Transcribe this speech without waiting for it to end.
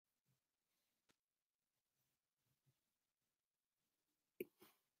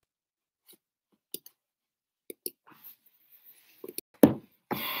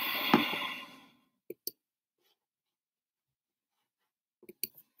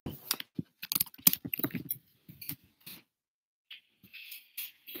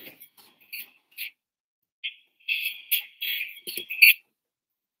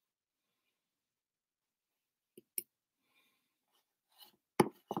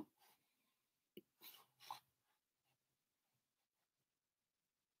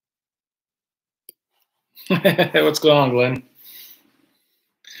What's going on, Glenn?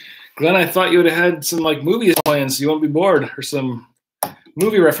 Glenn, I thought you would have had some like movie plans so you won't be bored, or some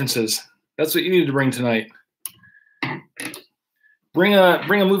movie references. That's what you need to bring tonight. Bring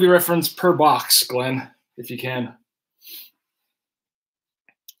a movie reference per box, Glenn, if you can.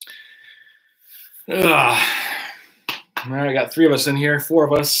 All right, I got 3 of us in here, 4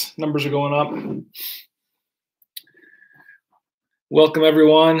 of us. Numbers are going up. Welcome,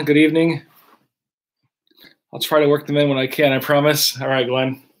 everyone. Good evening. I'll try to work them in when I can, I promise. All right,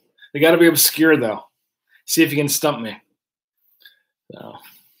 Glenn. They got to be obscure, though. See if you can stump me. So,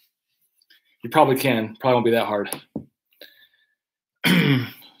 you probably can. Probably won't be that hard.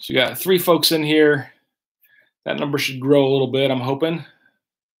 So you got 3 folks in here. That number should grow a little bit, I'm hoping.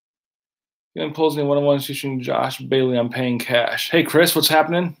 Again, pulls me one-on-one featuring Josh Bailey. I'm paying cash. Hey, Chris, what's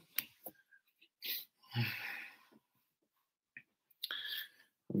happening?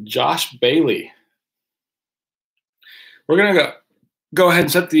 Josh Bailey. We're gonna go ahead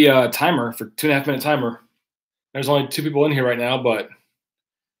and set the timer for 2.5-minute timer. There's only 2 people in here right now, but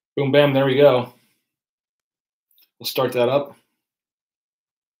boom, bam, there we go. We'll start that up.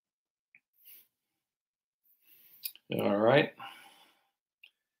 All right.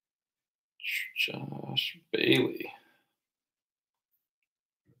 Josh Bailey.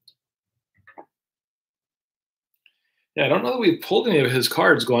 Yeah, I don't know that we've pulled any of his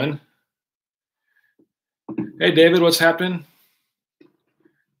cards, Glenn. Hey, David, what's happening?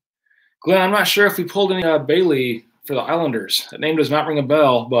 Glenn, I'm not sure if we pulled any Bailey for the Islanders. That name does not ring a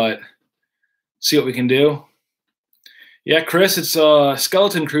bell, but see what we can do. Yeah, Chris, it's a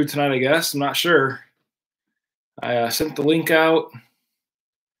skeleton crew tonight, I guess. I'm not sure. I sent the link out.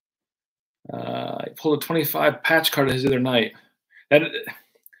 I pulled a 25 patch card his other night.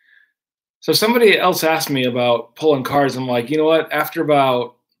 So somebody else asked me about pulling cards. I'm like, you know what? After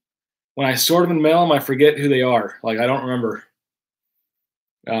about when I sort them and mail them, I forget who they are. Like, I don't remember.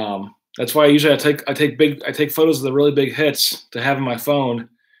 That's why usually I take photos of the really big hits to have in my phone.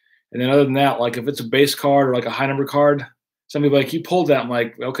 And then other than that, like if it's a base card or like a high number card, some people like, you pulled that. I'm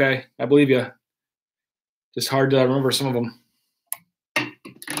like, okay, I believe you. Just hard to remember some of them.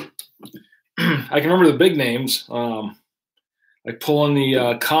 I can remember the big names, like pulling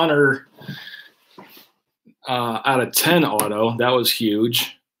the Connor out of 10 auto. That was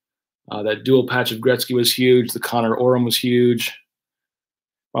huge. That dual patch of Gretzky was huge. The Connor Orem was huge.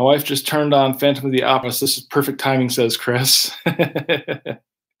 My wife just turned on Phantom of the Opera. So this is perfect timing, says Chris.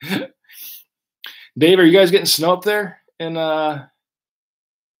 Dave, are you guys getting snow up there in the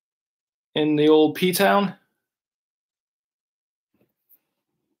old P-Town?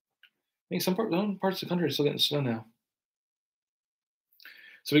 I think some parts of the country are still getting snow now.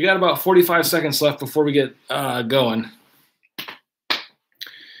 So we got about 45 seconds left before we get going.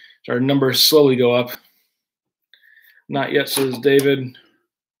 So our numbers slowly go up. Not yet, says David.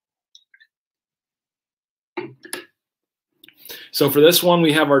 So for this one,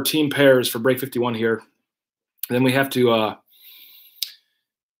 we have our team pairs for break 51 here. Then we have to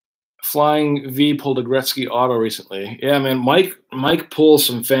Flying V pulled a Gretzky auto recently. Yeah, man, Mike pulls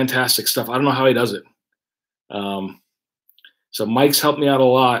some fantastic stuff. I don't know how he does it. So Mike's helped me out a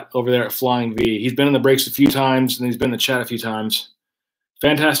lot over there at Flying V. He's been in the breaks a few times, and he's been in the chat a few times.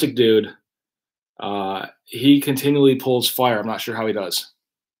 Fantastic dude. He continually pulls fire. I'm not sure how he does.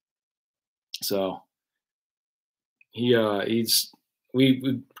 So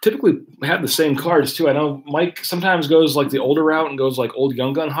we typically have the same cards too. I know Mike sometimes goes like the older route and goes like old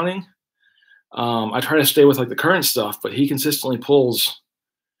young gun hunting. I try to stay with like the current stuff, but he consistently pulls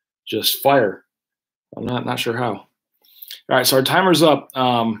just fire. I'm not sure how. All right, so our timer's up.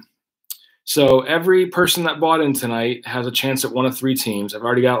 So every person that bought in tonight has a chance at one of 3 teams. I've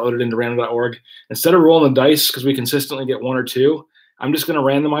already got it loaded into random.org. Instead of rolling the dice, because we consistently get 1 or 2, I'm just going to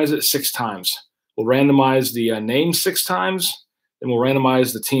randomize it 6 times. We'll randomize the names 6 times, then we'll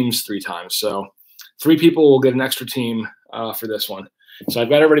randomize the teams 3 times. So 3 people will get an extra team for this one. So I've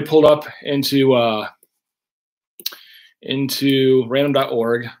got everybody pulled up into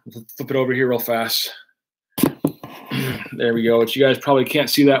random.org. We'll flip it over here real fast. There we go, which you guys probably can't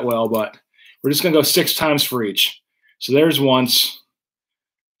see that well, but we're just going to go 6 times for each. So there's once,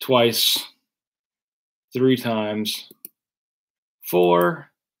 twice, 3 times, 4,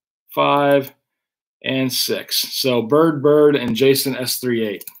 5, and 6. So Bird, and Jason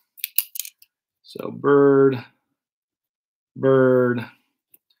S38. So Bird,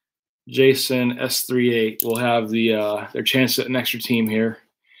 Jason S38 will have their chance at an extra team here.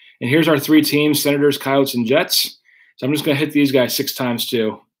 And here's our 3 teams: Senators, Coyotes, and Jets. So I'm just going to hit these guys 6 times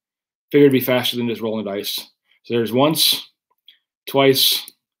too. Figured it'd be faster than just rolling dice. So there's once, twice,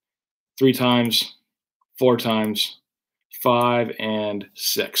 3 times, 4 times, 5, and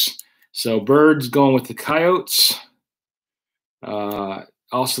 6. So Bird's going with the Coyotes,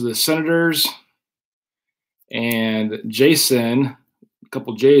 also the Senators, and Jason, a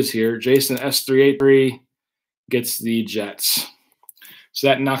couple J's here, Jason S383 gets the Jets. So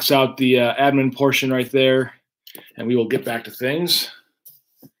that knocks out the admin portion right there, and we will get back to things.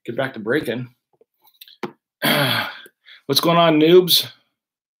 Get back to breaking. What's going on, noobs?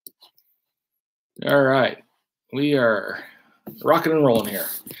 All right. We are rocking and rolling here.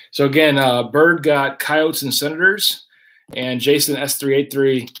 So again, Bird got Coyotes and Senators, and Jason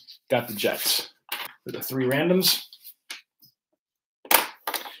S383 got the Jets for the 3 randoms.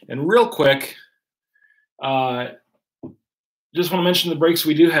 And real quick, just want to mention the breaks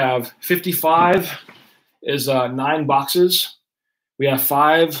we do have. 55 is 9 boxes. We have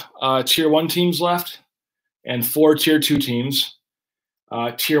 5 Tier 1 teams left and 4 Tier 2 teams.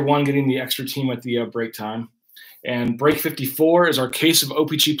 Tier 1 getting the extra team at the break time. And break 54 is our case of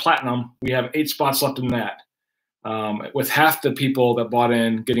OPG Platinum. We have 8 spots left in that, with half the people that bought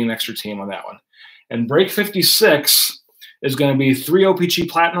in getting an extra team on that one. And break 56 is going to be 3 OPG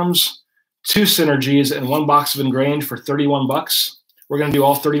Platinums, 2 Synergies, and 1 box of Engrained for $31. We're going to do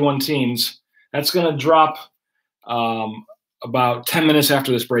all 31 teams. That's going to drop about 10 minutes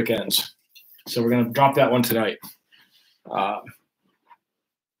after this break ends. So we're going to drop that one tonight,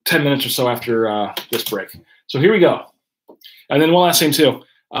 10 minutes or so after this break. So here we go. And then one last thing too.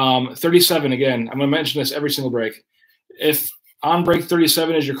 37, again, I'm going to mention this every single break. If on break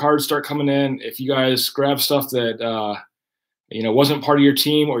 37 as your cards start coming in, if you guys grab stuff that wasn't part of your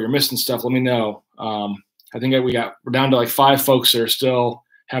team or you're missing stuff, let me know. I think we're down to like 5 folks that are still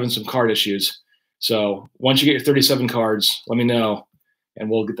having some card issues. So once you get your 37 cards, let me know, and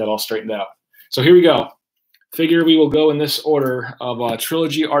we'll get that all straightened out. So here we go. Figure we will go in this order of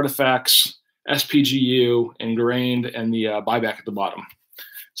Trilogy, Artifacts, SPGU, Engrained, and the buyback at the bottom.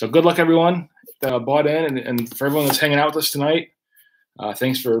 So good luck, everyone that bought in, and for everyone that's hanging out with us tonight.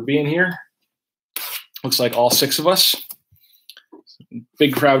 Thanks for being here. Looks like all 6 of us.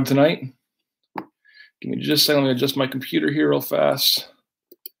 Big crowd tonight. Give me just a second. Let me adjust my computer here real fast.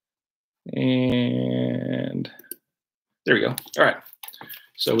 And there we go. All right.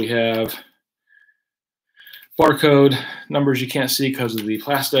 So we have barcode numbers you can't see because of the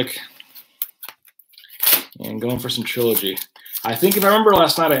plastic. And going for some Trilogy. I think if I remember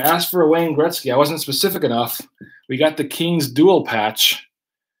last night, I asked for a Wayne Gretzky. I wasn't specific enough. We got the Kings dual patch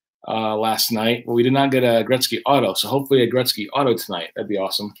last night, but we did not get a Gretzky auto. So hopefully a Gretzky auto tonight. That'd be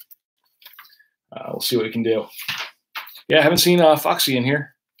awesome. We'll see what we can do. Yeah, I haven't seen Foxy in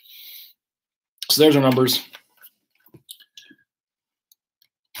here. So there's our numbers.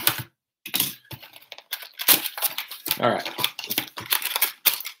 All right.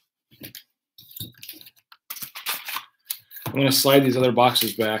 I'm going to slide these other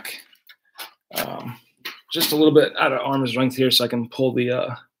boxes back just a little bit out of arm's length here so I can pull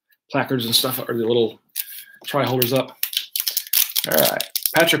the placards and stuff, or the little try holders up. All right.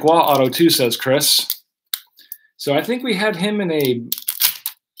 Patrick Waugh auto 2, says Chris. So I think we had him in a, I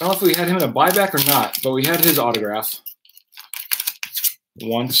don't know if we had him in a buyback or not, but we had his autograph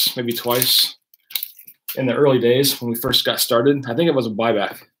once, maybe twice in the early days when we first got started. I think it was a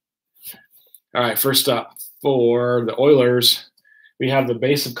buyback. All right, first up for the Oilers, we have the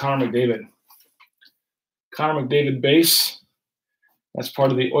base of Connor McDavid. Connor McDavid base. That's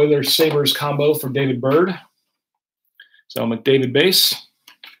part of the Oilers Sabres combo for David Bird. So McDavid base.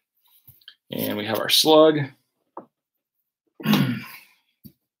 And we have our slug.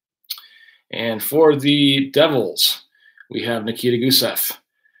 And for the Devils, we have Nikita Gusev.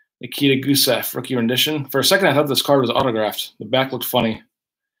 Nikita Gusev, rookie rendition. For a second, I thought this card was autographed. The back looked funny.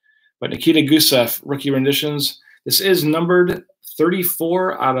 But Nikita Gusev, rookie renditions. This is numbered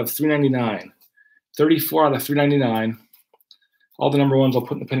 34 out of 399. 34 out of 399. All the number ones I'll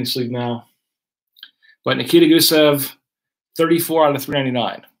put in the penny sleeve now. But Nikita Gusev, 34 out of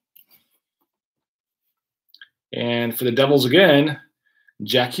 399. And for the Devils again,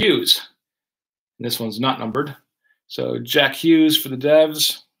 Jack Hughes. And this one's not numbered. So Jack Hughes for the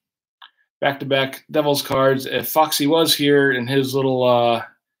Devs. Back-to-back Devils cards. If Foxy was here in his little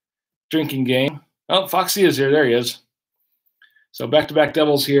drinking game. Oh, Foxy is here. There he is. So back-to-back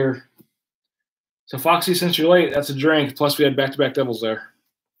Devils here. So Foxy, since you're late, that's a drink. Plus we had back-to-back Devils there.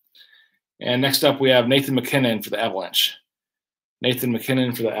 And next up we have Nathan McKinnon for the Avalanche. Nathan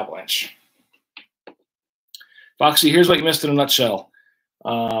McKinnon for the Avalanche. Foxy, here's what you missed in a nutshell.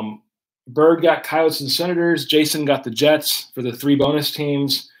 Bird got Coyotes and Senators. Jason got the Jets for the 3 bonus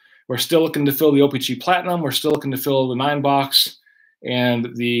teams. We're still looking to fill the OPG Platinum. We're still looking to fill the 9 box.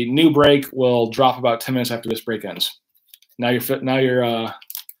 and the new break will drop about 10 minutes after this break ends. Now you're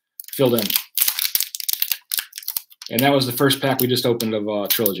filled in. And that was the first pack we just opened of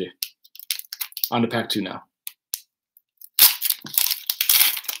Trilogy. On to pack 2 now.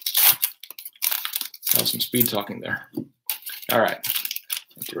 That was some speed talking there. All right,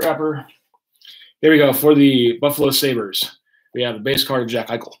 empty wrapper. Here we go for the Buffalo Sabres. We have the base card of Jack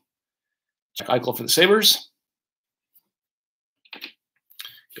Eichel. Jack Eichel for the Sabres.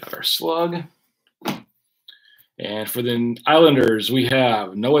 Got our slug. And for the Islanders, we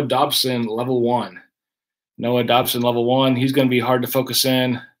have Noah Dobson, level 1. Noah Dobson, level 1. He's going to be hard to focus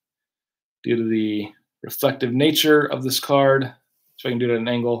in due to the reflective nature of this card. So I can do it at an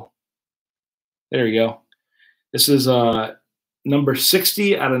angle. There you go. This is number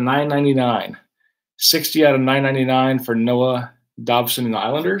 60 out of 999. 60 out of 999 for Noah Dobson and the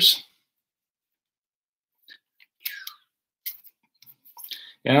Islanders.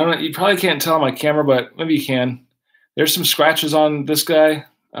 And I don't know, you probably can't tell on my camera, but maybe you can. There's some scratches on this guy. Take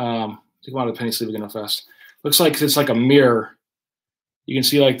him out of the penny sleeve again real fast. Looks like it's like a mirror. You can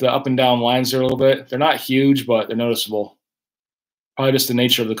see like the up and down lines there a little bit. They're not huge, but they're noticeable. Probably just the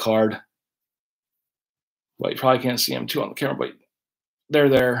nature of the card. But you probably can't see them too on the camera, but they're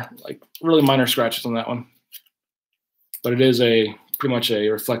there. Like really minor scratches on that one. But it is pretty much a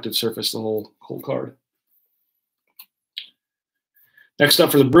reflective surface, the whole card. Next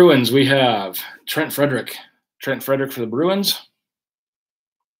up for the Bruins, we have Trent Frederick. Trent Frederick for the Bruins.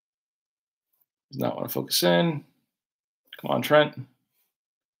 Does not want to focus in. Come on, Trent.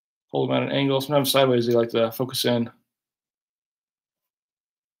 Hold him at an angle. Sometimes sideways, they like to focus in.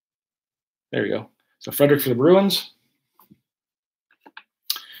 There you go. So Frederick for the Bruins.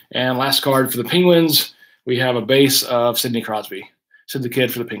 And last card for the Penguins, we have a base of Sidney Crosby. Sid the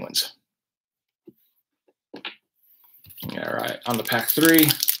Kid for the Penguins. All right, on to pack 3.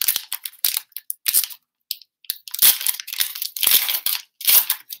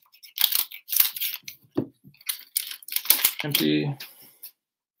 Empty.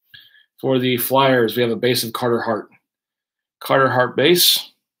 For the Flyers, we have a base of Carter Hart. Carter Hart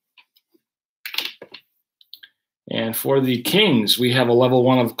base. And for the Kings, we have a level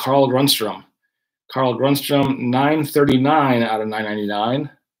 1 of Carl Grundstrom. Carl Grundstrom, 939 out of 999.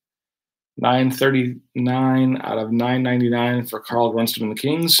 939 out of 999 for Carl Grundstrom and the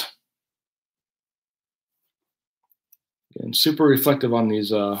Kings. And super reflective on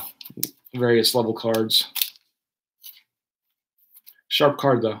these various level cards. Sharp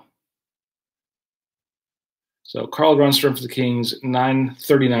card, though. So Carl Grundstrom for the Kings,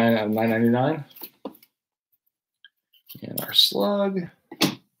 939 out of 999. And our slug.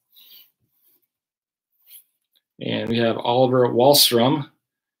 And we have Oliver Wahlstrom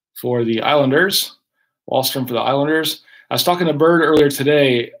for the Islanders. Wahlstrom for the Islanders. I was talking to Bird earlier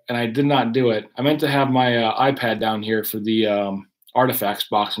today, and I did not do it. I meant to have my iPad down here for the artifacts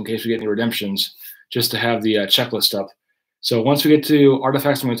box in case we get any redemptions, just to have the checklist up. So once we get to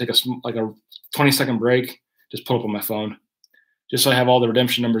artifacts, I'm going to take a 20-second break, just pull up on my phone, just so I have all the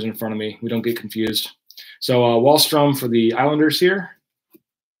redemption numbers in front of me. We don't get confused. So Wahlstrom for the Islanders here.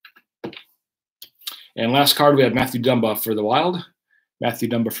 And last card, we have Matthew Dumba for the Wild. Matthew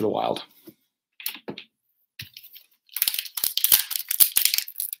Dumba for the Wild.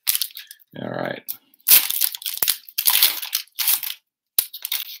 All right.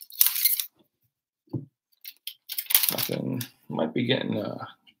 Nothing. Might be getting no,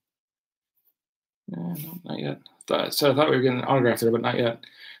 not yet. I thought we were getting an autograph there, but not yet.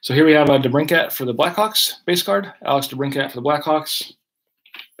 So here we have DeBrincat for the Blackhawks base card. Alex DeBrincat for the Blackhawks.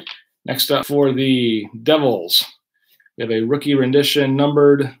 Next up for the Devils, we have a rookie rendition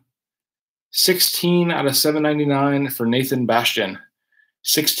numbered 16 out of 799 for Nathan Bastian.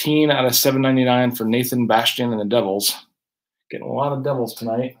 16 out of 799 for Nathan Bastian and the Devils. Getting a lot of Devils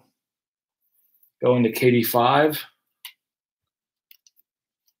tonight. Going to KD5.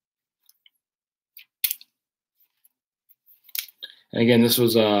 And again, this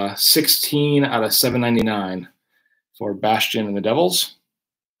was 16 out of 799 for Bastian and the Devils.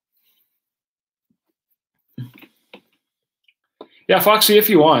 Yeah, Foxy, if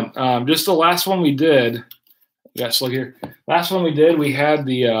you want. Just the last one we did. We got Slug here. Last one we did, we had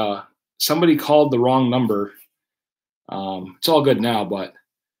the somebody called the wrong number. It's all good now, but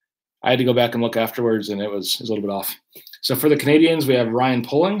I had to go back and look afterwards, and it was a little bit off. So for the Canadians, we have Ryan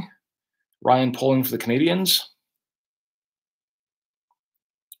Pulling. Ryan Pulling for the Canadians.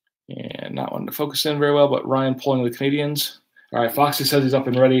 And not wanting to focus in very well, but Ryan Pulling the Canadians. All right, Foxy says he's up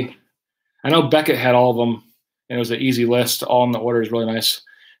and ready. I know Beckett had all of them, and it was an easy list. All in the order is really nice.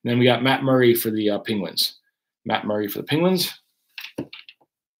 And then we got Matt Murray for the Penguins. Matt Murray for the Penguins.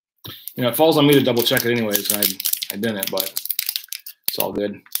 You know, it falls on me to double check it anyways, and I didn't, but it's all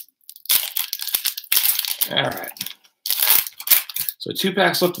good. All right. So 2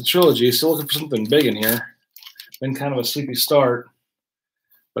 packs left of Trilogy. Still looking for something big in here. Been kind of a sleepy start,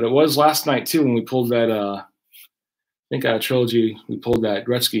 but it was last night too when we pulled that. I think out of Trilogy we pulled that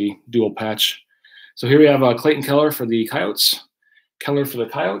Gretzky dual patch. So here we have Clayton Keller for the Coyotes. Keller for the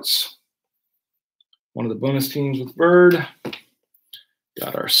Coyotes. One of the bonus teams with Bird.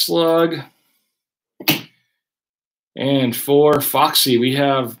 Got our slug. And for Foxy, we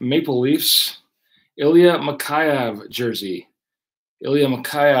have Maple Leafs. Ilya Mikheyev jersey. Ilya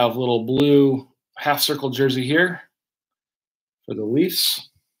Mikheyev, little blue half circle jersey here for the Leafs.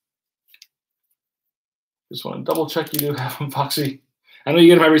 Just want to double check you do have them, Foxy. I know you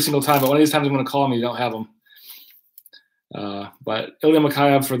get them every single time, but one of these times I'm going to call them, you don't have them. But Ilya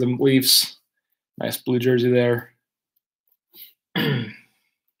Mikheyev for the Leafs. Nice blue jersey there.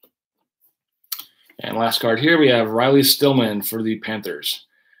 And last card here, we have Riley Stillman for the Panthers.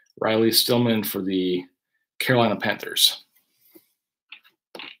 Riley Stillman for the Carolina Panthers.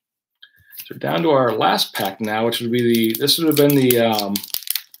 So down to our last pack now, which would be this would have been the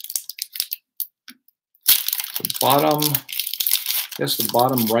bottom, I guess the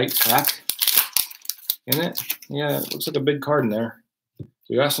bottom right pack in it. Yeah, it looks like a big card in there. So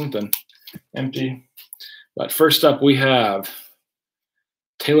we got something empty. But first up, we have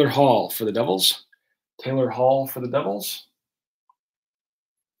Taylor Hall for the Devils. Taylor Hall for the Devils.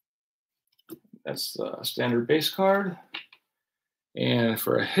 That's the standard base card. And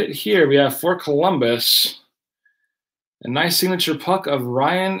for a hit here, we have for Columbus, a nice signature puck of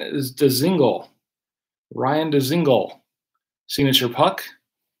Ryan Dzingel. Ryan Dzingel, signature puck.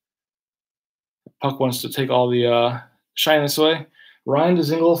 Puck wants to take all the shine this way. Ryan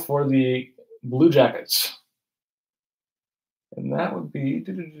Dzingel for the Blue Jackets. And that would be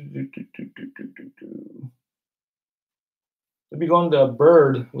it'd be going to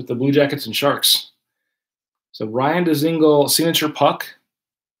Bird with the Blue Jackets and Sharks. So Ryan Dzingel signature puck.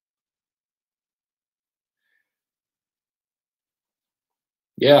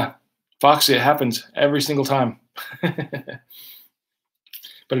 Yeah, Foxy, it happens every single time. But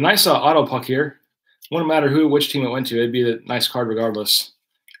a nice auto puck here. Wouldn't matter which team it went to. It'd be a nice card regardless.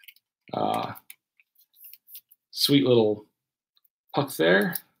 Sweet little puck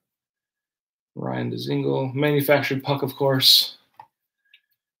there. Ryan Dzingel, manufactured puck, of course.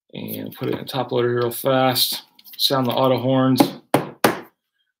 And put it in a top loader real fast. Sound the auto horns.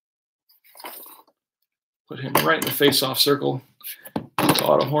 Put him right in the face-off circle. The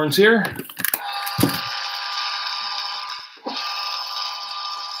auto horns here.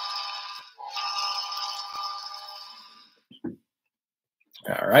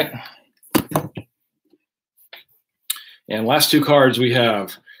 All right. And last 2 cards, we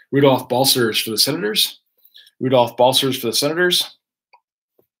have Rudolph Balcers for the Senators. Rudolph Balcers for the Senators.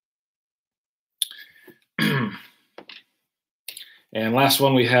 And last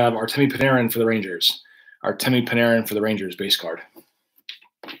one, we have Artemi Panarin for the Rangers. Artemi Panarin for the Rangers base card.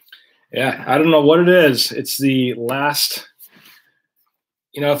 Yeah, I don't know what it is. It's the last.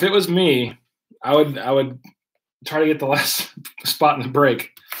 You know, if it was me, I would try to get the last spot in the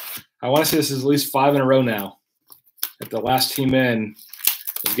break. I want to say this is at least 5 in a row now. That the last team in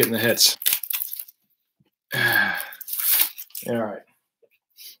is getting the hits. All right.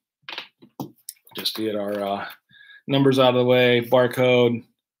 Just to get our numbers out of the way, barcode,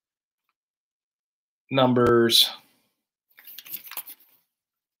 numbers.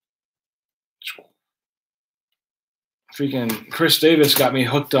 Freaking Chris Davis got me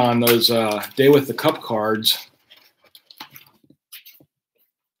hooked on those Day with the Cup cards.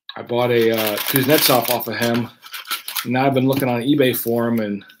 I bought a Kuznetsov off of him. And now I've been looking on eBay for them,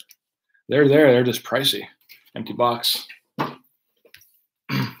 and they're there. They're just pricey. Empty box.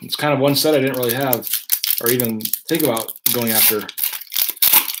 It's kind of one set I didn't really have or even think about going after.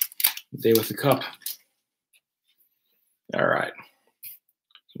 Day with the Cup. All right.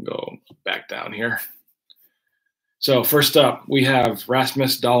 Go back down here. So first up, we have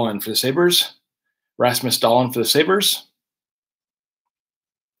Rasmus Dahlin for the Sabres. Rasmus Dahlin for the Sabres.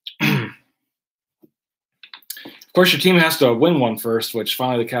 Of course, your team has to win one first, which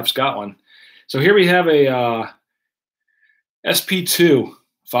finally the Caps got one. So here we have a SP2,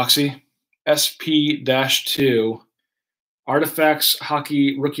 Foxy. SP-2 Artifacts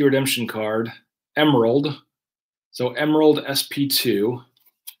Hockey Rookie Redemption card, Emerald. So Emerald SP2.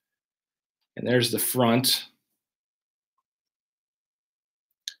 And there's the front.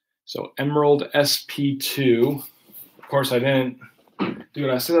 So Emerald SP2. Of course, I didn't do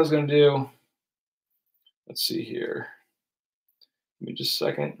what I said I was going to do. Let's see here. Give me just a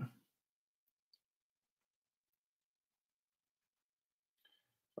second.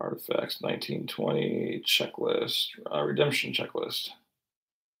 Artifacts 1920 checklist, redemption checklist.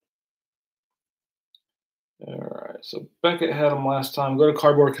 All right, so Beckett had them last time. Go to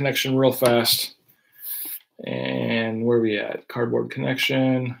Cardboard Connection real fast. And where are we at? Cardboard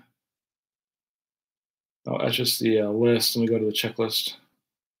Connection. Oh, that's just the list. Let me go to the checklist.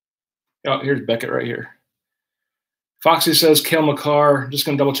 Oh, here's Beckett right here. Foxy says Cale Makar. Just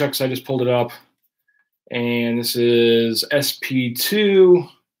going to double check because I just pulled it up. And this is SP2,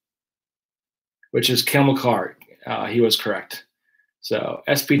 which is Cale Makar. He was correct. So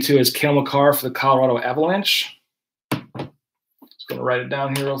SP2 is Cale Makar for the Colorado Avalanche. Just going to write it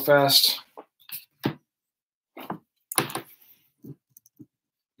down here real fast.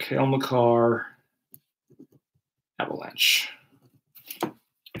 Cale Makar Avalanche.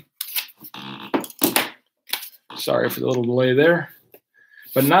 Sorry for the little delay there.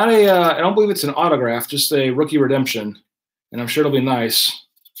 But not a, I don't believe it's an autograph, just a rookie redemption. And I'm sure it'll be nice.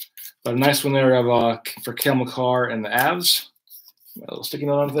 But a nice one there of for Cale Makar and the Avs. Got a little sticky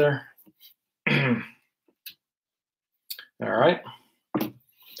note on there. All right.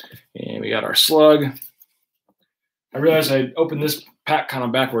 And we got our slug. I realized I opened this pack kind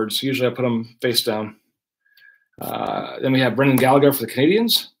of backwards. Usually I put them face down. Then we have Brendan Gallagher for the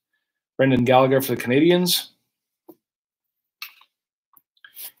Canadiens. Brendan Gallagher for the Canadiens.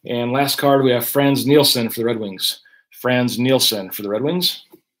 And last card, we have Franz Nielsen for the Red Wings. Franz Nielsen for the Red Wings.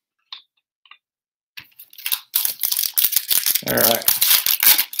 All right.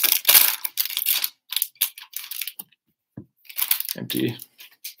 Empty.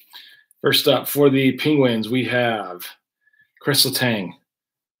 First up, for the Penguins, we have Chris Letang.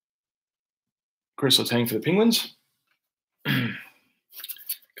 Chris Letang for the Penguins.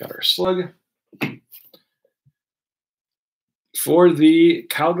 Got our slug. For the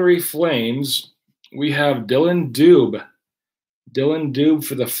Calgary Flames, we have Dylan Dube. Dylan Dube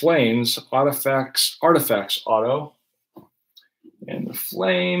for the Flames, Artifacts auto. And the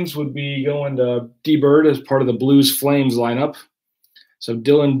Flames would be going to D-Bird as part of the Blues Flames lineup. So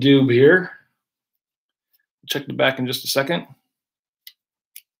Dylan Dube here. Check the back in just a second.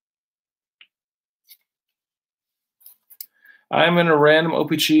 I'm in a random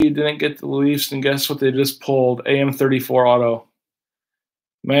OPG, didn't get the Leafs, and guess what they just pulled? AM34 auto.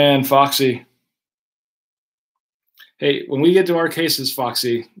 Man, Foxy. Hey, when we get to our cases,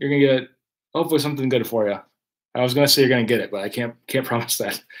 Foxy, you're going to get hopefully something good for you. I was going to say you're going to get it, but I can't promise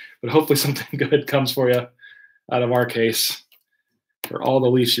that. But hopefully something good comes for you out of our case. For all the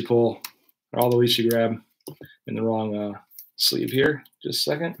Leafs you pull, or all the Leafs you grab. In the wrong sleeve here. Just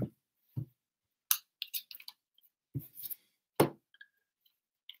a second.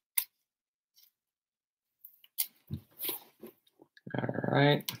 All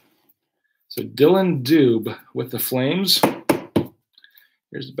right. So Dylan Dube with the Flames.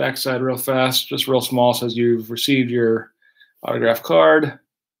 Here's the backside real fast, just real small. Says you've received your autograph card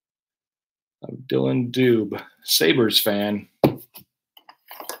of Dylan Dube, Sabres fan.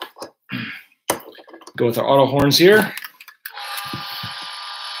 Go with our auto horns here.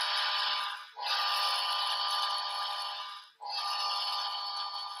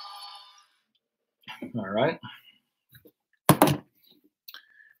 All right.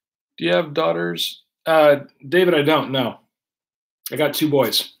 Do you have daughters? David, I don't, no. I got 2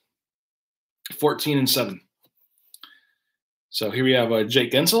 boys, 14 and 7. So here we have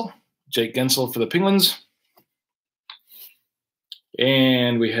Jake Gensel. Jake Gensel for the Penguins.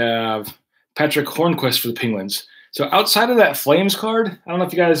 And we have Patrick Hornquist for the Penguins. So outside of that Flames card, I don't know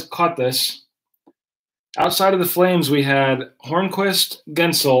if you guys caught this. Outside of the Flames, we had Hornquist,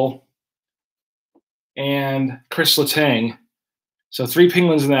 Gensel, and Chris Letang. So 3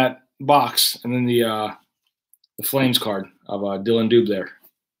 Penguins in that box, and then the Flames card of Dylan Dube there.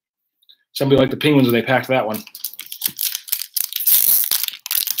 Somebody liked the Penguins when they packed that one.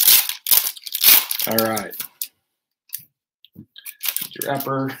 All right. Your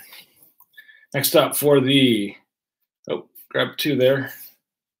wrapper. Next up for the, grab 2 there.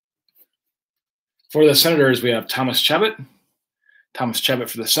 For the Senators, we have Thomas Chabot. Thomas Chabot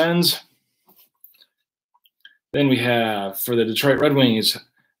for the Sens. Then we have, for the Detroit Red Wings,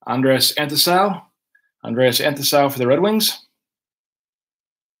 Andres Anthasau. Andreas Anthasau for the Red Wings.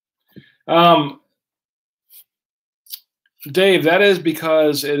 Dave, that is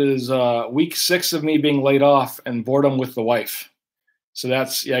because it is week 6 of me being laid off and boredom with the wife. So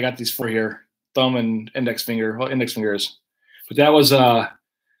that's, I got these 4 here, thumb and index finger, well, index fingers. But that was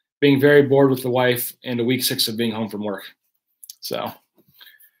being very bored with the wife and a week 6 of being home from work. So,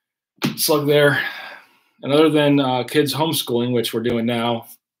 slug there. And other than kids homeschooling, which we're doing now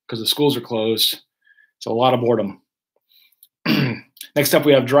because the schools are closed, it's a lot of boredom. Next up,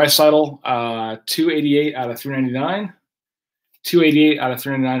 we have Dreisaitl, 288 out of 399. 288 out of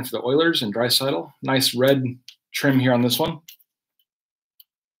 399 for the Oilers and Dreisaitl. Nice red trim here on this one.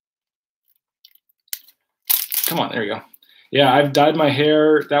 Come on, there you go. Yeah, I've dyed my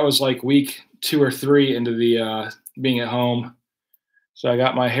hair. That was like week 2 or 3 into the being at home. So I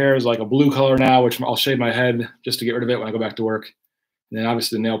got my hair is like a blue color now, which I'll shave my head just to get rid of it when I go back to work. And then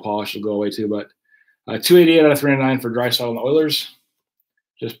obviously the nail polish will go away too. But 288 out of 399 for Dreisaitl and the Oilers.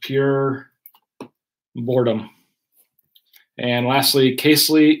 Just pure boredom. And lastly,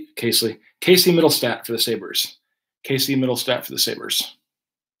 Casey Middlestat for the Sabres. Casey Middlestat for the Sabres.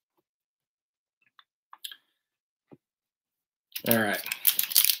 All right.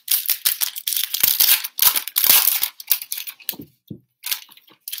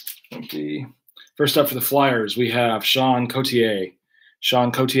 Okay. First up for the Flyers, we have Sean Cotier.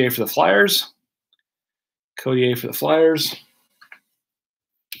 Sean Cotier for the Flyers. Cotier for the Flyers.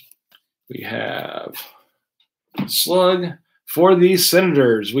 We have Slug. For the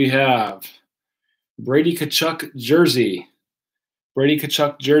Senators, we have Brady Tkachuk jersey. Brady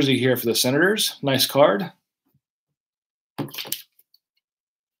Tkachuk jersey here for the Senators. Nice card.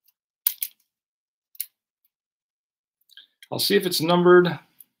 I'll see if it's numbered.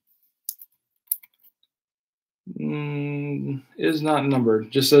 Is not numbered.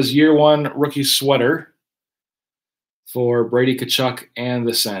 Just says year 1 rookie sweater for Brady Tkachuk and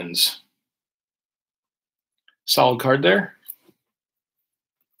the Sens. Solid card there.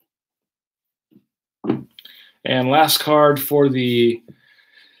 And last card for the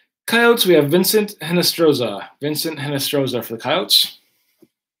Coyotes, we have Vincent Hinostroza. Vincent Hinostroza for the Coyotes.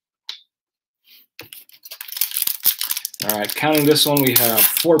 All right, counting this one, we have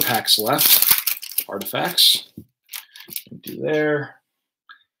 4 packs left. Artifacts. Empty there.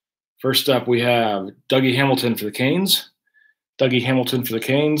 First up, we have Dougie Hamilton for the Canes. Dougie Hamilton for the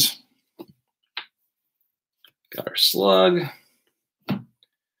Canes. Got our Slug.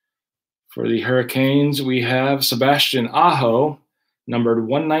 For the Hurricanes, we have Sebastian Aho, numbered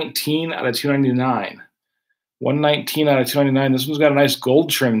 119 out of 299. 119 out of 299. This one's got a nice gold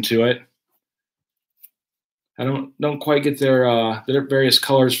trim to it. I don't quite get their various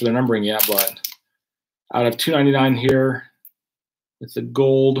colors for their numbering yet, but out of 299 here, with the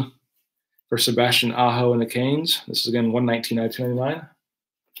gold for Sebastian Aho and the Canes. This is again 119 out of 299.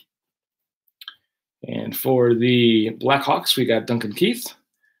 And for the Blackhawks, we got Duncan Keith.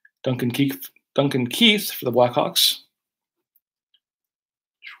 Duncan Keith for the Blackhawks.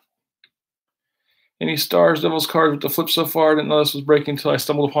 Any Stars Devils cards with the flip so far? I didn't know this was breaking until I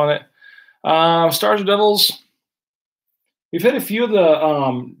stumbled upon it. Stars Devils. We've hit a few of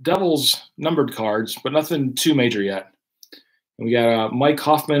the Devils numbered cards, but nothing too major yet. And we got Mike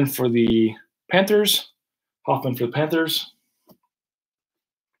Hoffman for the Panthers. I'm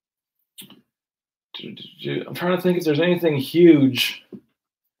trying to think if there's anything huge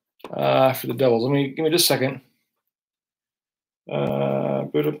for the Devils. Give me just a second.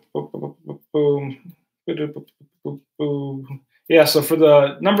 Yeah, so for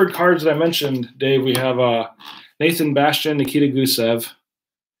the numbered cards that I mentioned, Dave, we have Nathan Bastian, Nikita Gusev.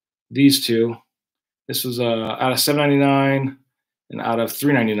 These two. This was out of $7.99 and out of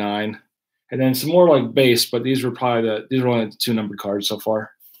 $3.99, and then some more like base. But these were probably these were only the 2 numbered cards so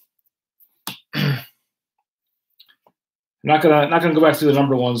far. I'm not gonna go back through the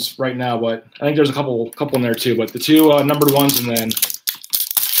numbered ones right now, but I think there's a couple in there too. But the 2 numbered ones, and then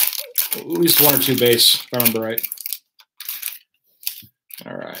at least 1 or 2 base, if I remember right.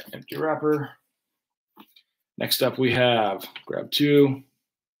 All right, empty wrapper. Next up, we have grab 2.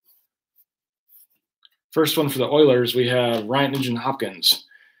 First one for the Oilers, we have Ryan Nugent-Hopkins.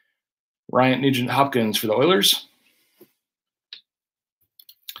 Ryan Nugent-Hopkins for the Oilers.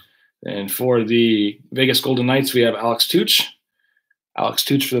 And for the Vegas Golden Knights, we have Alex Tuch. Alex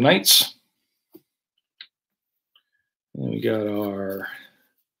Tuch for the Knights. And we got our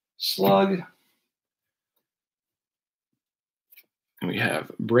Slug. And we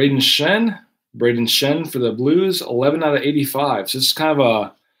have Braden Shen. Braden Shen for the Blues, 11 out of 85. So this is kind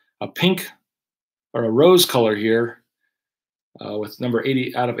of a pink or a rose color here with number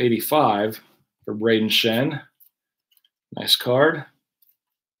 80 out of 85 for Braden Shen. Nice card.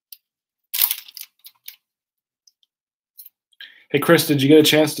 Hey Chris, did you get a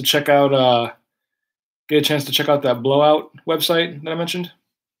chance to check out that blowout website that I mentioned?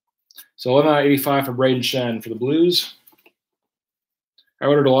 So 11 out of 85 for Braden Shen for the Blues. I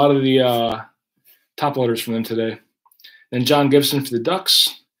ordered a lot of the top loaders from them today. Then John Gibson for the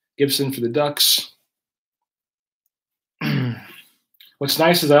Ducks. What's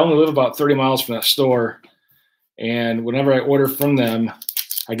nice is I only live about 30 miles from that store, and whenever I order from them,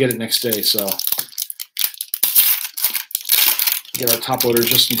 I get it next day. So get our top loaders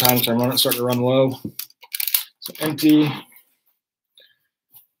just in time, so I'm starting to run low. So empty.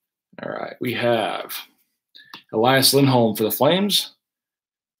 All right, we have Elias Lindholm for the Flames.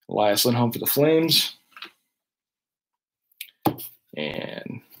 Elias Lindholm for the Flames.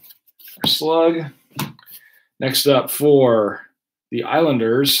 And our slug. Next up for the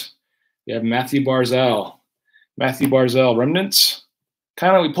Islanders, we have Matthew Barzal. Matthew Barzal Remnants.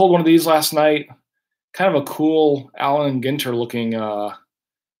 We pulled one of these last night. Kind of a cool Alan Ginter looking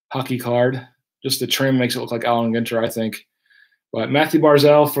hockey card. Just the trim makes it look like Alan Ginter, I think. But Matthew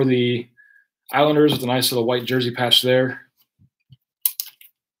Barzal for the Islanders with a nice little white jersey patch there.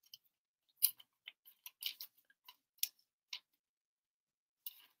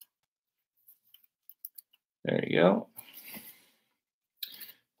 There you go.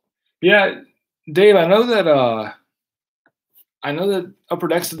 Yeah, Dave, I know that Upper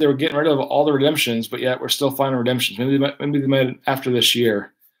Deck said they were getting rid of all the redemptions, but yet we're still finding redemptions. Maybe they might after this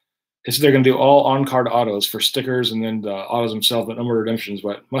year. They said they're going to do all on-card autos for stickers and then the autos themselves, but no more redemptions.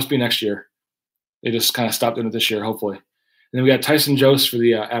 But must be next year. They just kind of stopped doing it this year, hopefully. And then we got Tyson Jost for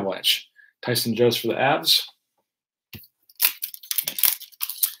the Avalanche. Tyson Jost for the Avs.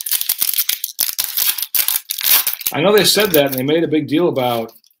 I know they said that, and they made a big deal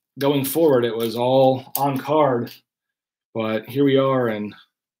about going forward. It was all on card, but here we are, and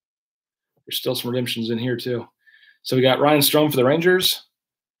there's still some redemptions in here too. So we got Ryan Strome for the Rangers.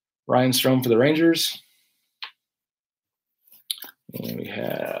 Ryan Strome for the Rangers. And we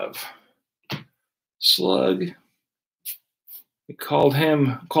have Slug. We called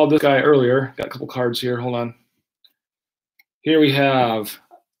this guy earlier. Got a couple cards here. Hold on. Here we have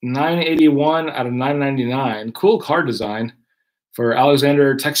 981 out of 999. Cool card design for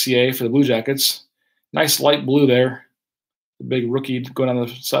Alexander Texier for the Blue Jackets. Nice light blue there. The big rookie going on the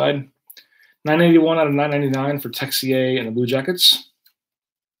side. 981 out of 999 for Texier and the Blue Jackets.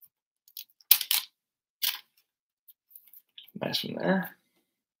 Nice one there.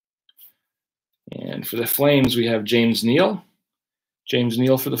 And for the Flames, we have James Neal. James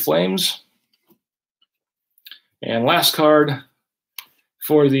Neal for the Flames. And last card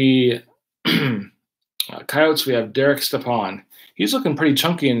for the Coyotes, we have Derek Stepan. He's looking pretty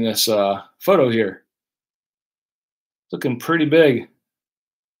chunky in this photo here. Looking pretty big,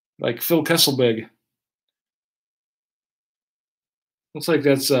 like Phil Kessel big. Looks like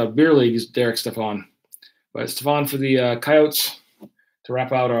that's Beer League's Derek Stepan. But Stepan for the Coyotes to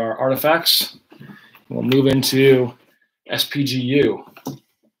wrap out our artifacts. We'll move into SPGU.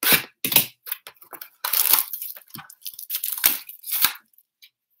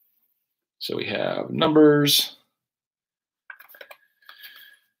 So we have numbers,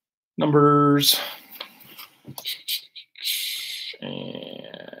 and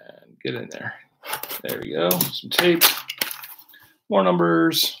get in there. There we go. Some tape, more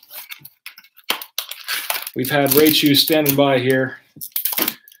numbers. We've had Raccoon standing by here.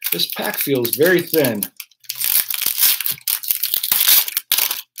 This pack feels very thin.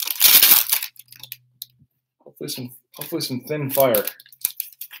 Hopefully some thin fire.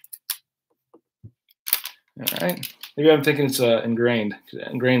 All right. Maybe I'm thinking it's Engrained.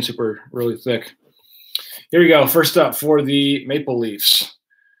 Engrained really thick. Here we go. First up for the Maple Leafs,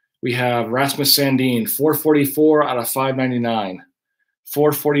 we have Rasmus Sandin, 444 out of 599.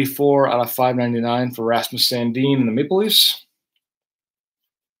 444 out of 599 for Rasmus Sandin and the Maple Leafs.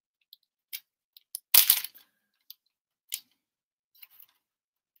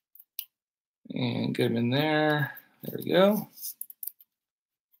 And get him in there. There we go.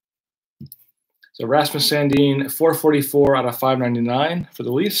 So Rasmus Sandin, 444 out of 599 for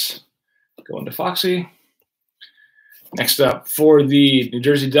the Leafs. Going to Foxy. Next up for the New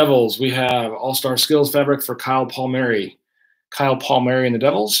Jersey Devils, we have All-Star Skills Fabric for Kyle Palmieri. Kyle Palmieri and the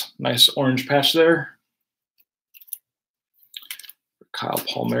Devils. Nice orange patch there. Kyle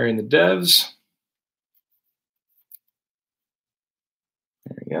Palmieri and the Devs.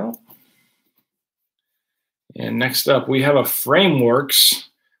 There we go. And next up, we have a Frameworks,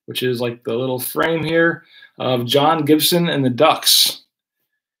 which is like the little frame here of John Gibson and the Ducks.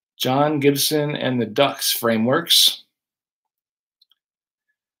 John Gibson and the Ducks Frameworks.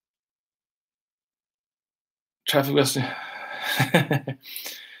 Traffic listing.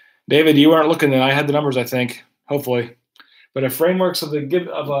 David, you weren't looking then. I had the numbers, I think, hopefully. But a Frameworks of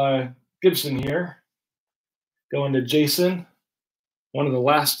the Gibson here. Going to Jason. One of the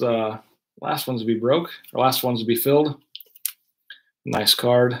last ones to be broke, or last ones to be filled. Nice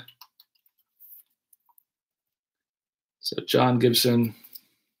card. So John Gibson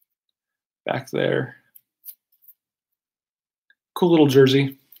back there. Cool little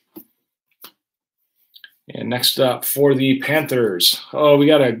jersey. And next up for the Panthers. Oh, we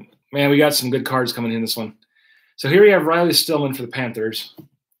got some good cards coming in this one. So here we have Riley Stillman for the Panthers.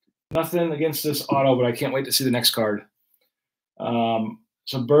 Nothing against this auto, but I can't wait to see the next card.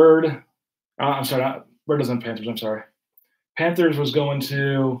 So Bird, I'm sorry, Bird doesn't have Panthers, I'm sorry. Panthers was going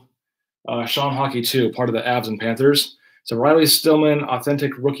to Sean Hockey too, part of the Avs and Panthers. So Riley Stillman,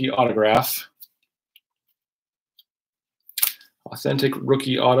 authentic rookie autograph. Authentic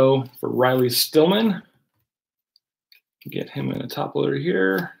rookie auto for Riley Stillman. Get him in a top loader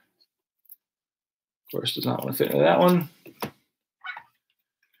here. Of course, does not want to fit into that one.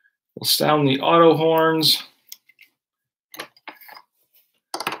 We'll sound the auto horns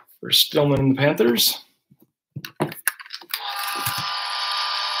for Stillman and the Panthers.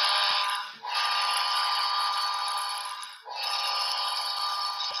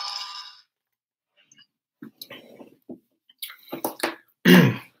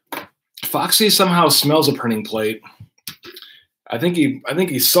 Foxy somehow smells a printing plate. I think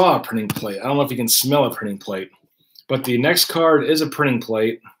he saw a printing plate. I don't know if he can smell a printing plate. But the next card is a printing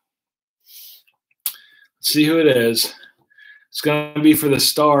plate. Let's see who it is. It's going to be for the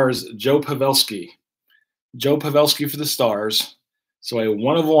Stars, Joe Pavelski. Joe Pavelski for the Stars. So a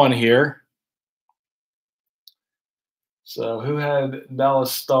 1 of 1 here. So who had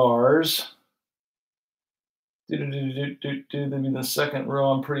Dallas Stars? They'd be in the second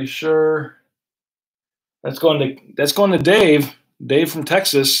row, I'm pretty sure. That's going to Dave. Dave from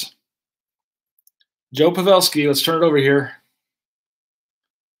Texas. Joe Pavelski. Let's turn it over here.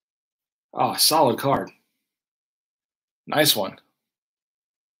 Oh, solid card. Nice one.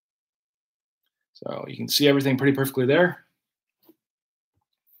 So you can see everything pretty perfectly there.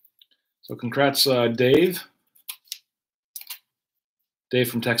 So congrats, Dave.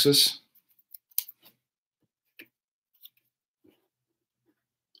 Dave from Texas.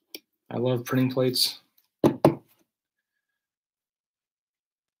 I love printing plates.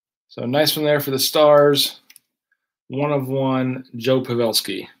 So nice one there for the Stars. 1 of 1, Joe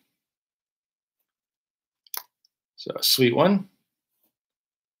Pavelski. So a sweet one.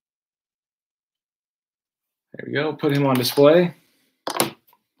 There we go. Put him on display.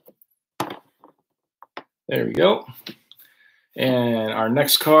 There we go. And our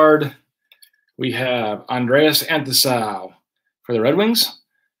next card, we have Andreas Anthasau for the Red Wings.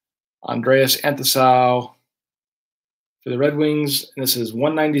 Andreas Anthasau for the Red Wings. And this is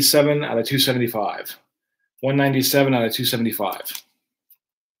 197 out of 275. 197 out of 275.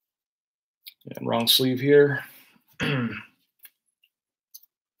 And wrong sleeve here. Here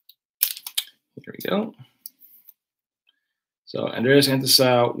we go. So Andreas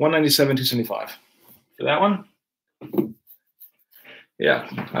Anthasau, 197, 275. For that one. Yeah,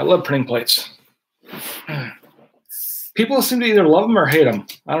 I love printing plates. People seem to either love them or hate them.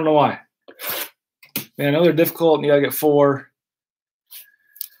 I don't know why. Man, I know they're difficult and you gotta get 4.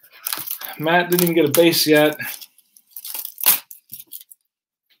 Matt didn't even get a base yet.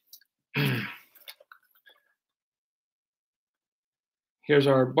 Here's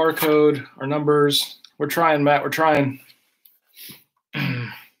our barcode, our numbers. We're trying, Matt, we're trying.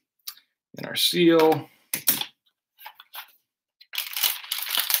 And our seal.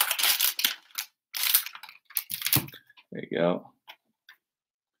 There you go.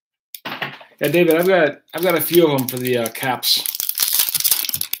 Yeah, David, I've got a few of them for the caps.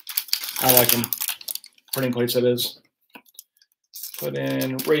 I like them. Printing plates, that is. Put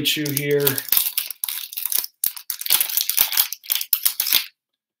in Raccoon here.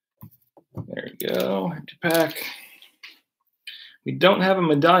 There you go. Empty pack. We don't have a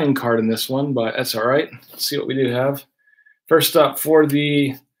medallion card in this one, but that's all right. Let's see what we do have. First up for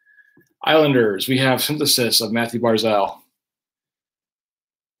the Islanders, we have Synthesis of Matthew Barzal.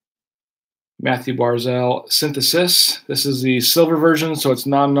 Matthew Barzal Synthesis. This is the silver version, so it's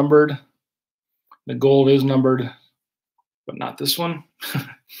non-numbered. The gold is numbered, but not this one.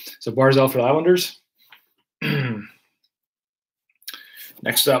 So Barzal for the Islanders.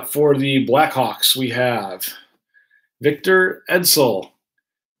 Next up for the Blackhawks, we have Victor Edsel.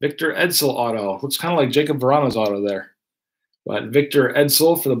 Victor Edsel auto. Looks kind of like Jacob Verano's auto there. But Victor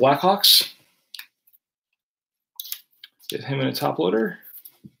Edsel for the Blackhawks. Get him in a top loader.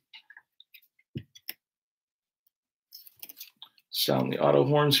 Sound the auto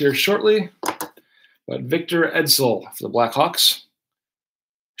horns here shortly. But Victor Edsel for the Blackhawks.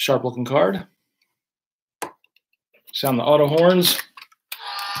 Sharp looking card. Sound the auto horns.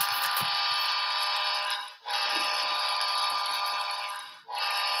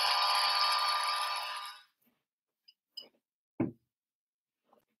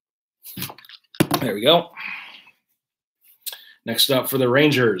 There we go. Next up for the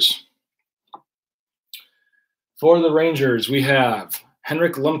Rangers. For the Rangers, we have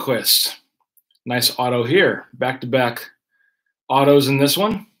Henrik Lundqvist. Nice auto here. Back-to-back autos in this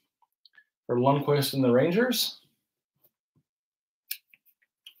one for Lundqvist and the Rangers.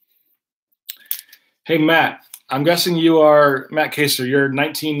 Hey, Matt. I'm guessing you are Matt Kaser. You're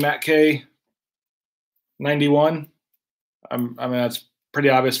 19 Matt K 91. I mean, that's pretty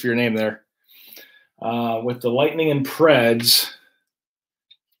obvious for your name there. With the Lightning and Preds,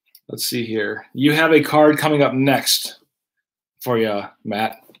 let's see here. You have a card coming up next for you,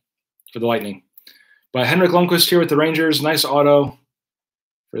 Matt, for the Lightning. But Henrik Lundqvist here with the Rangers. Nice auto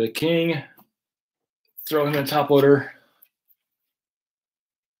for the King. Throw him in the top loader.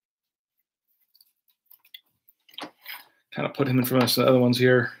 Kind of put him in front of some other ones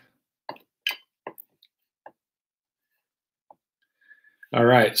here. All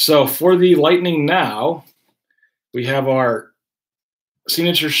right, so for the Lightning now, we have our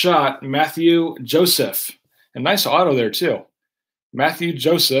signature shot, Matthew Joseph. A nice auto there, too. Matthew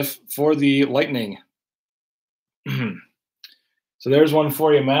Joseph for the Lightning. So there's one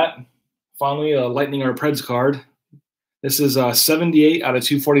for you, Matt. Finally, a Lightning or Preds card. This is 78 out of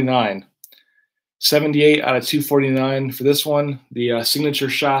 249. 78 out of 249 for this one. The signature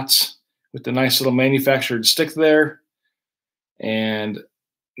shots with the nice little manufactured stick there. And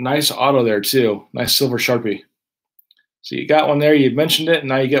nice auto there, too. Nice silver Sharpie. So you got one there. You mentioned it, and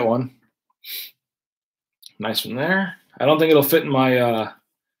now you get one. Nice one there. I don't think it'll fit in my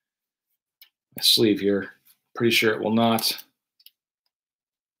sleeve here. Pretty sure it will not.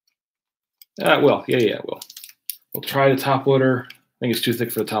 Yeah, it will. Yeah, it will. We'll try the top loader. I think it's too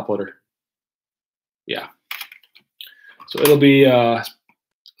thick for the top loader. Yeah. So it'll be a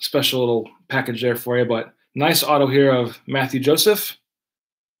special little package there for you, but nice auto here of Matthew Joseph.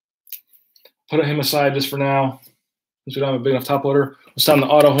 Put him aside just for now, since we don't have a big enough top loader. We'll sound the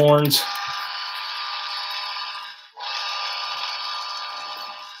auto horns.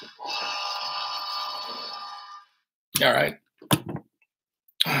 All right.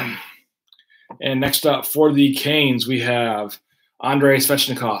 And next up for the Canes, we have Andrei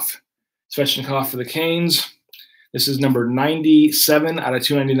Svechnikov. Svechnikov for the Canes. This is number 97 out of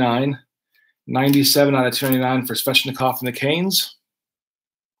 299. 97 out of 299 for Svechnikov and the Canes.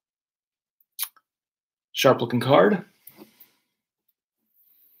 Sharp-looking card.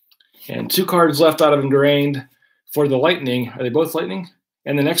 And 2 cards left out of Engrained for the Lightning. Are they both Lightning?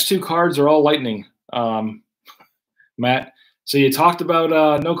 And the next 2 cards are all Lightning, Matt. So you talked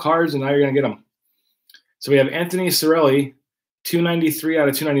about no cards, and now you're going to get them. So we have Anthony Cirelli, 293 out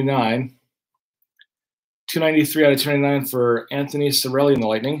of 299. 293 out of 299 for Anthony Cirelli and the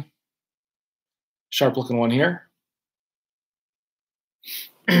Lightning. Sharp-looking one here.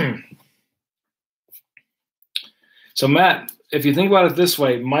 So, Matt, if you think about it this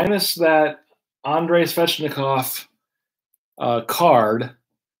way, minus that Andrei Svechnikov card,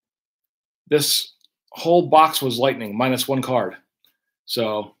 this whole box was Lightning, minus 1 card.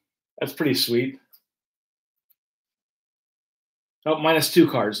 So that's pretty sweet. Oh, minus 2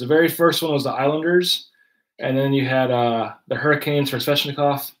 cards. The very first one was the Islanders, and then you had the Hurricanes for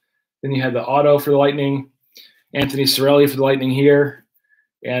Svechnikov. Then you had the auto for the Lightning, Anthony Cirelli for the Lightning here.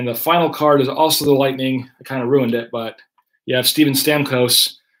 And the final card is also the Lightning. I kind of ruined it, but you have Steven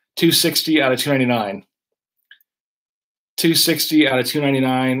Stamkos, 260 out of 299. 260 out of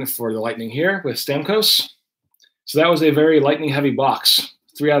 299 for the Lightning here with Stamkos. So that was a very Lightning-heavy box.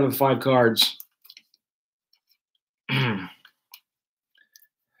 3 out of the 5 cards.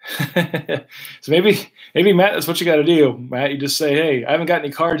 So maybe Matt, that's what you got to do. Matt, you just say, hey, I haven't got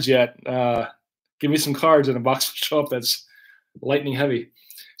any cards yet. Give me some cards, and a box will show up that's Lightning heavy.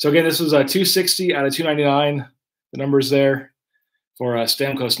 So again, this was 260 out of 299. The numbers there for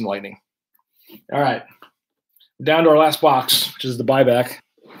Stamkos and Lightning. All right, down to our last box, which is the buyback.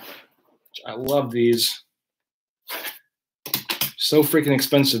 I love these. So freaking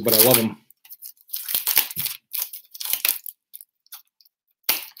expensive, but I love them.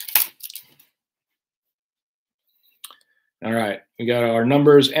 All right, we got our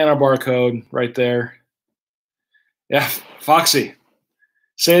numbers and our barcode right there. Yeah, Foxy,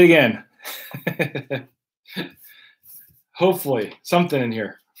 say it again. Hopefully, something in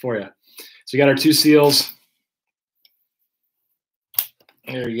here for you. So we got our 2 seals.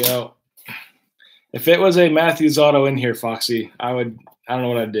 There you go. If it was a Matthews auto in here, Foxy, I don't know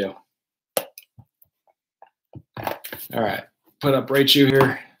what I'd do. All right, put up Rachel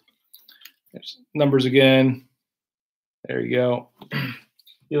here. There's numbers again. There you go.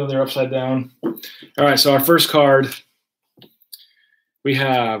 Even they're upside down. All right, so our first card, we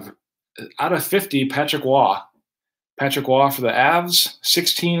have out of 50, Patrick Waugh. Patrick Waugh for the Avs,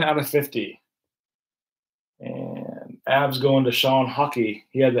 16 out of 50. And Avs going to Sean Hockey.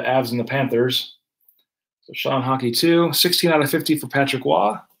 He had the Avs and the Panthers. So Sean Hockey 2, 16 out of 50 for Patrick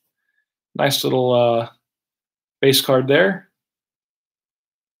Waugh. Nice little base card there.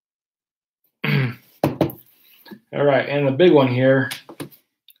 All right, and the big one here.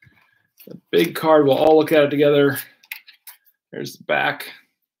 The big card, we'll all look at it together. There's the back.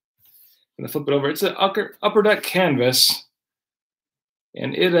 I'm going to flip it over. It's an upper deck canvas.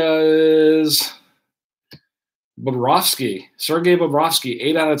 And it is Bobrovsky, Sergei Bobrovsky,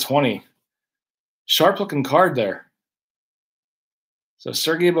 8 out of 20. Sharp looking card there. So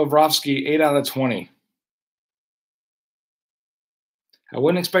Sergei Bobrovsky, 8 out of 20. I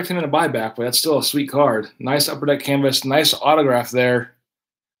wouldn't expect him in a buyback, but that's still a sweet card. Nice upper deck canvas, nice autograph there.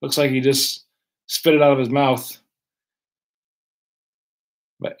 Looks like he just spit it out of his mouth.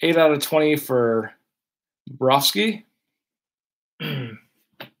 But 8 out of 20 for Bobrovsky. There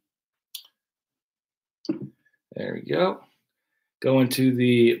we go. Going to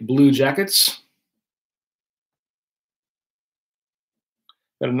the Blue Jackets.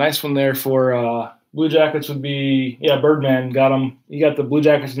 Got a nice one there for Blue Jackets would be, Birdman got him. You got the Blue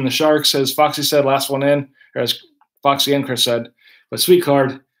Jackets and the Sharks, as Foxy said, last one in, or as Foxy and Chris said. But sweet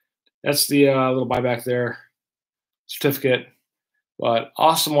card. That's the little buyback there. Certificate. But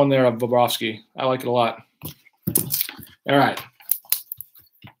awesome one there of Bobrovsky. I like it a lot. All right.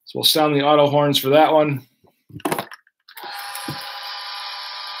 So we'll sound the auto horns for that one.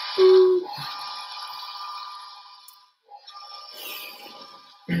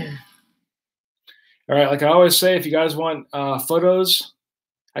 All right, like I always say, if you guys want photos,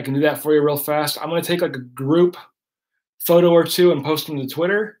 I can do that for you real fast. I'm going to take like a group photo or two and post them to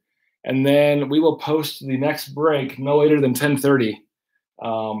Twitter, and then we will post the next break no later than 10:30.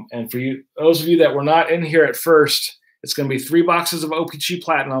 And for you, those of you that were not in here at first, it's going to be 3 boxes of OPG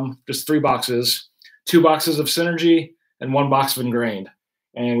Platinum, just 3 boxes, 2 boxes of Synergy, and 1 box of Engrained.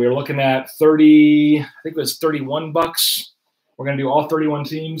 And we were looking at 30, I think it was 31 bucks. We're going to do all 31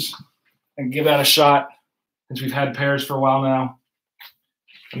 teams and give that a shot since we've had pairs for a while now.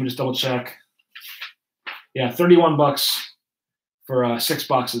 Let me just double check. Yeah, 31 bucks for 6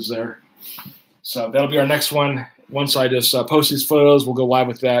 boxes there. So that'll be our next one. Once I just post these photos, we'll go live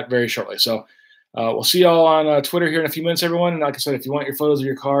with that very shortly. So we'll see y'all on Twitter here in a few minutes, everyone. And like I said, if you want your photos of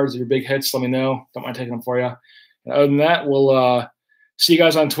your cards or your big hits, let me know. Don't mind taking them for you. And other than that, we'll see you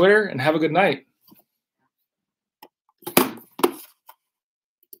guys on Twitter, and have a good night.